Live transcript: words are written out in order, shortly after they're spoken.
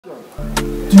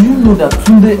Do you know that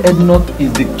Tunde Ednut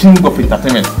is the king of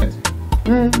entertainment?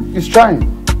 He's trying.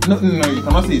 No, you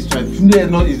cannot say he's trying. Tunde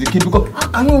Ednut is the king because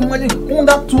can you imagine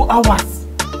under 2 hours?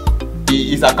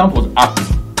 His account was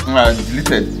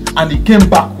deleted and he came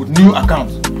back with new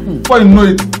accounts. Before you know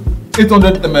it,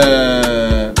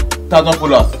 800,000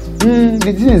 followers. The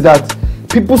thing is that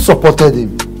people supported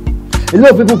him. A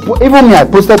lot of people, even me, I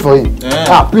posted for him.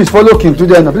 Yeah. Please follow King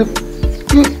Tunde Ednut.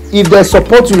 If they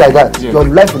support you like that, your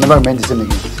life will never remain the same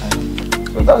again.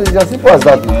 So that is as simple as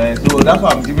that. So that's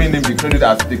why I'm giving him the credit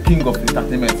as the king of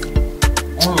entertainment.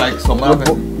 Unlike some other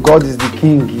people. God is the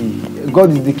king.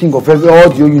 God is the king of all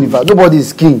the universe. Nobody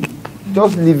is king.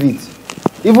 Just leave it.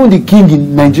 Even the king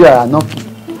in Nigeria are not king.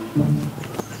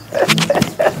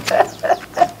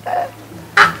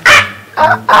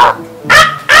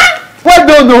 Well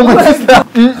done, no, my sister.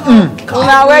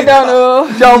 Now, well done, oh.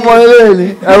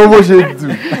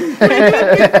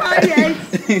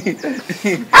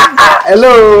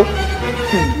 Hello.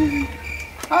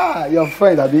 Your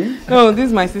friend, Abi? No, this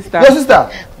is my sister. Your sister?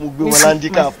 My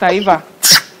sister Eva.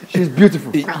 She's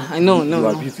beautiful. I know, You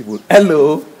are beautiful.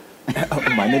 Hello.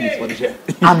 My name is Chef.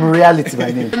 I'm Reality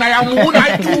by name.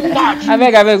 I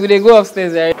beg, we go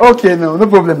upstairs, right? Okay, no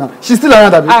problem now. She's still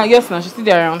around, Abi? Yes, now she's still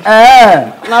there around.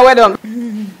 Now, well done.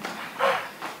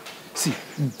 See,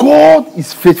 God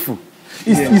is faithful.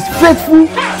 He's faithful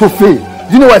to fail.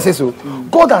 Do you know why I say so?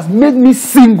 God has made me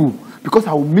single because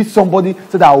I will meet somebody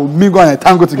so that I will mingle and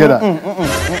tango together.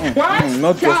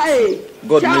 Not just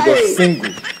God made us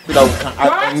single so that we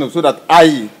can, so that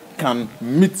I can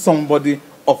meet somebody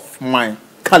of my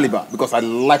caliber because I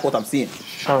like what I'm seeing.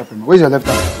 Shut up, where's your left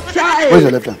hand? Where's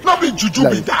your left hand? Not be juju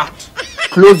with that.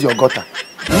 Close your gutter.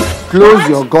 Close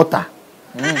your gutter.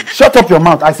 Shut up your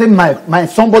mouth. I say my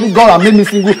somebody, God has made me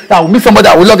single that I will meet somebody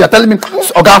I will love. You're telling me,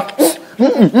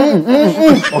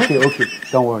 okay. Okay,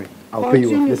 don't worry. I'll pay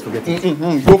you off. Let's forget it.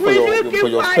 Go for your step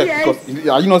because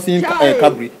are you not seeing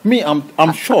Cabri? Me,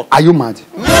 I'm short. Are you mad?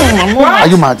 I'm not. Are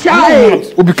you mad?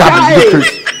 Obi Cabri, you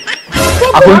crazy.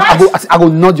 I go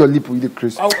nod your lip with the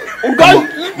crazy. Now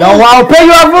I'll pay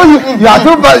you off. You are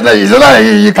too bad.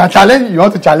 You can challenge. You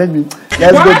want to challenge me?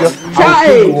 Let's go. Just I'll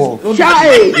pay you off.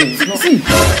 See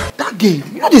that girl.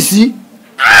 You know they see.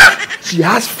 She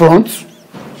has front,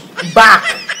 back.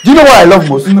 Do you know what I love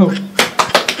most? No.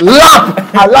 Lap!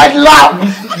 I like lap!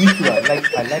 Me too, I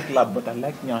like lap, but I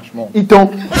like nyash more. Ito.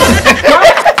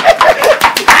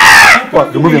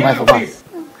 What? Remove your mind for once.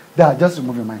 Dad, just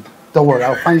remove your mind. Don't worry,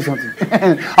 I'll find you something.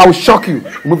 I will shock you.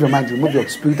 Remove your mind, remove your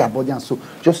spirit and body and soul.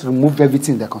 Just remove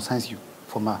everything that concerns you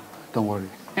from her. Don't worry.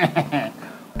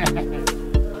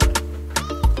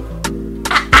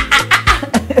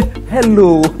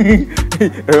 Hello.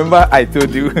 Remember I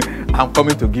told you I'm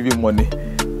coming to give you money.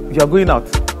 You are going out.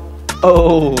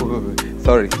 Oh,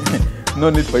 sorry.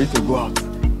 No need for you to go out.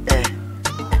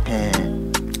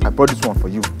 I brought this one for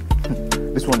you.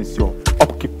 This one is your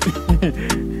upkeep.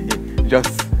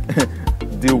 Just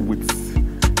deal with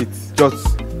it.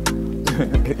 Just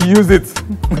use it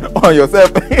on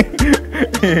yourself.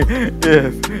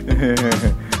 Yes.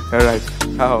 All right.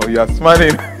 How you are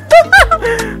smiling.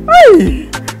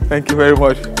 Thank you very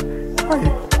much.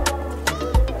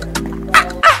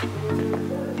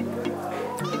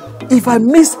 If I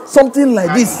miss something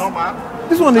like this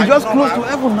one is just close to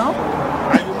heaven now.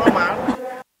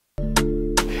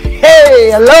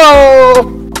 Hey,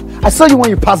 hello! I saw you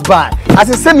when you passed by. I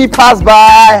said, send me pass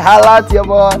by. Holla to your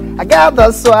boy. I got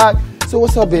the swag. So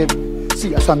what's up, babe?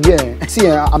 See, as I'm here. See,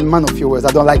 I'm a man of few words.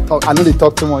 I don't like talk. I know they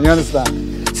talk too much. You understand?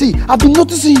 See, I've been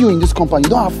noticing you in this company.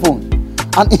 You don't have phone.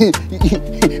 And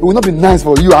it will not be nice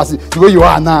for you as the way you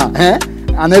are now.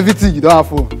 And everything, you don't have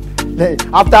phone.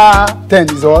 After 10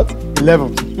 is what?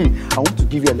 11. I want to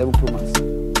give you 11 Pro Max.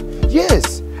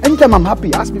 Yes. Anytime I'm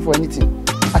happy, ask me for anything.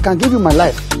 I can give you my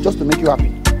life just to make you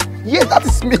happy. Yeah, that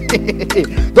is me.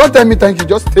 Don't tell me thank you,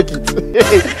 just take it.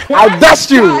 I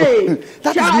dash you.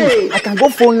 That is me. I can go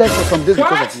phoneless for some days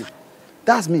because of you.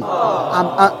 That's me.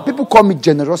 People call me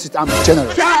generosity. I'm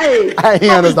generous. I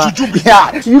understand.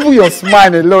 Yeah, even your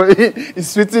smile alone is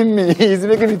sweeting me. It's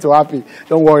making me too happy.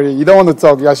 Don't worry. You don't want to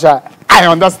talk. You're shy. I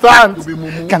understand.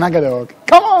 Can I get a hug?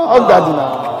 Come on, hug daddy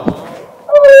now.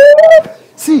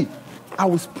 See, I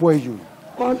will spoil you.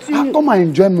 Continue. Come and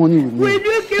enjoy money with me.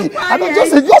 I don't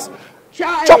just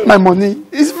chop my money.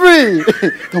 It's free.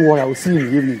 Don't worry, I will see you in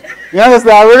the evening. You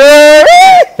understand?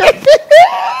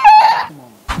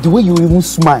 The way you even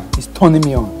smile is turning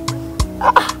me on.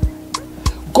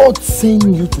 God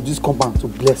sent you to this compound to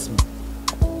bless me.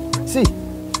 See,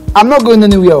 I'm not going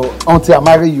anywhere until I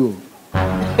marry you.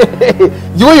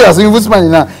 The way you are even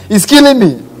smiling now, it's killing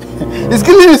me. It's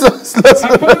killing me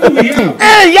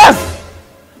Hey, yes!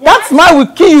 That smile will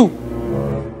kill you.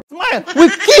 Smile will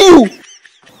kill you.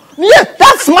 Yeah,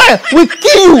 that smile will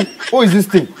kill you. Who is this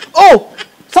thing? Oh,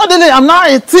 suddenly I'm now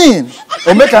 18.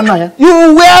 Oh, make her now.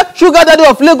 You wear sugar daddy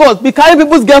of Lagos, be carrying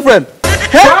people's girlfriend.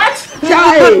 What?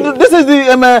 This is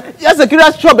the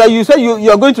security shop that you say you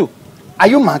are going to. Are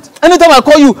you mad? Anytime I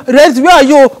call you, Red, where are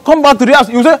you? Come back to the house.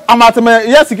 You say, I'm at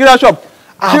my security shop.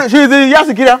 She is the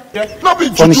security. Not be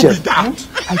Funny chef.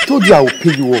 I told you I will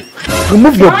pay you off.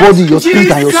 Remove your body, your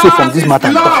spirit, and your soul from this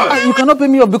matter. You cannot pay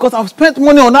me off because I've spent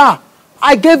money on her.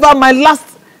 I gave her my last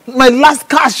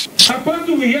cash.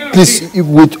 Please,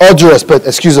 with all due respect,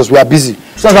 excuse us, we are busy.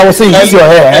 So as I was saying, use your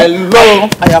hair. Hello.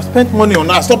 I have spent money on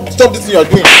her. Stop this thing you're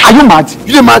doing. Are you mad?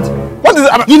 You mad? What is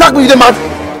it? You not going to mad?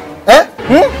 Eh?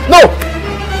 No.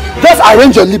 Just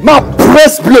arrange your lip. Now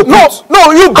press blow. No,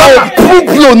 you go.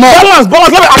 Blow now. Balance. Let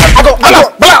me.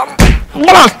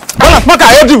 Balance. Make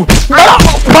I help you.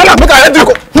 Balance. Make I help you.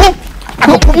 I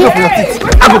go put blow for your teeth.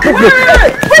 I go put blow.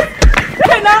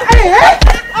 Hey now, hey.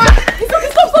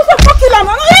 Stop fucking her,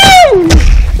 man.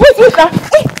 Wait now.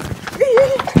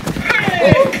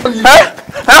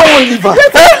 I don't want to leave her.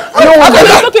 I don't want to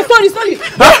leave her. Okay, sorry.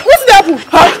 What's the apple?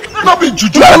 Not be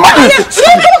juju.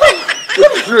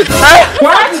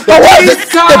 What? What is this?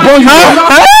 The boy you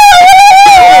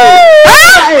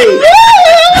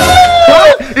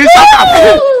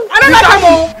I don't like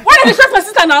him. Why did they stress my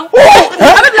sister now? I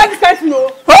don't like this guy to know.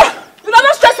 You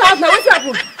don't stress her out now. What's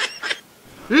happened?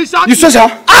 You stress her?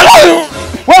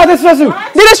 Why are they stressing you?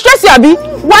 Did they stress you, Abi?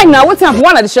 Why now? What's happened?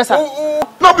 Why are they stress her?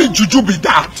 Not be juju be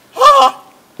that.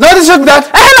 No, this is that.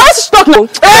 Hey, no, what's she talk now?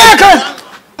 Hey, come.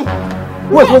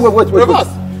 Wait.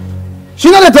 She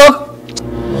know the talk?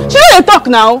 She know they talk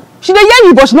now. She dey hear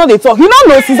you, but she know they talk. You don't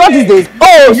know since all these days.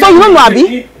 Oh, so you don't know,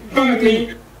 Abi?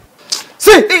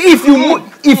 See,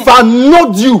 if I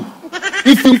nod you,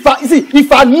 if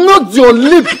I nod your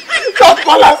lip,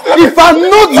 if I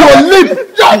nod your lip,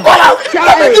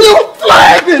 you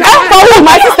fly. For who,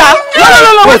 my sister?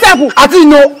 No, what's happened? I didn't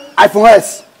know iPhone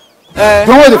S. Don't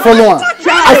worry, the follow one.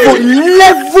 iPhone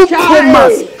 11 Pro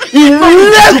Max.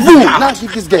 11. Now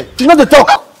give this girl. You know the talk,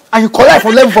 and you collect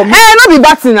for 11 for me. Not be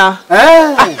bad thing now.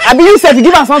 I believe said you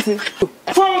give her something.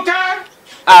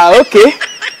 Okay.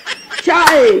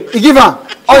 You give her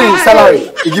all your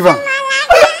salary. You give her.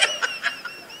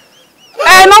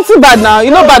 Not too bad now.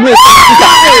 You know bad news.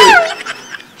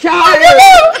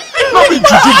 Not be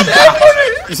juju be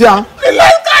that. You see, huh?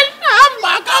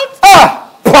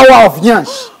 Power of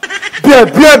Nyash. Beer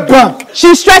bank.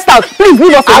 She's stressed out. Please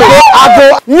leave us alone. I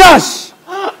go.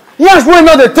 Nyash will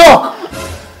know the talk.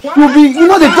 You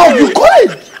know the talk. You call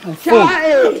it.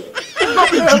 Not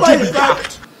be juju be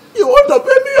that. You want to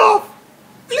pay me off?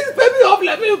 Please pay me off.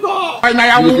 Let me go. And I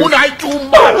am one I too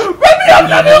mad. Pay me off.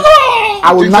 Let me go.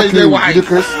 I will not kill you,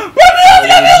 Lucas. Pay me off.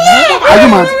 Let me go. Are you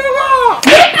mad?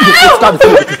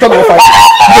 Turn off.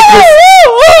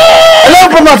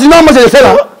 11 Pro Max. You know how much they sell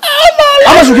her?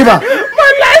 How much you give her? My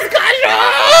last cash.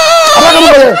 I'm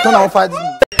not going to turn off.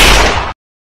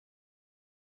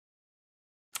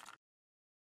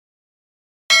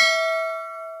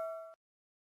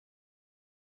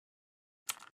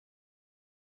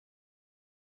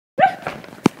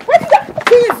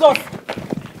 Jesus.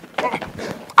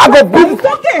 I go boom. It's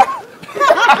okay.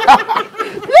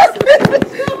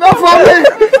 Not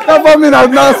for me. Now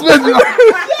space.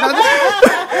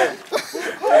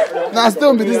 Now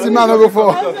still be this man I go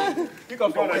for.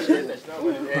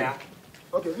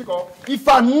 Okay, pick up. If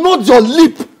I nod your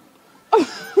lip.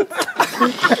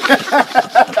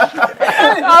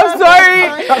 I'm sorry.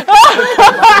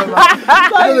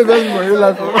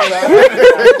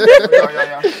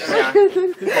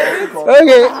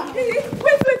 Okay.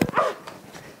 Wait.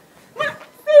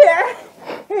 See here.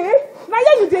 Hey, now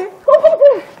here you did. Go.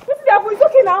 This is the apple. It's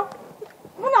okay now.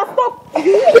 No, stop.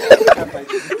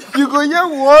 You go hear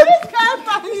what? This guy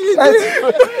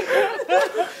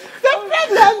the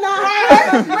pregnant now.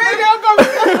 Where you come?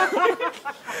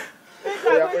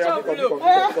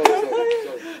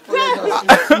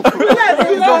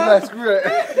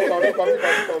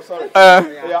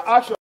 Sorry.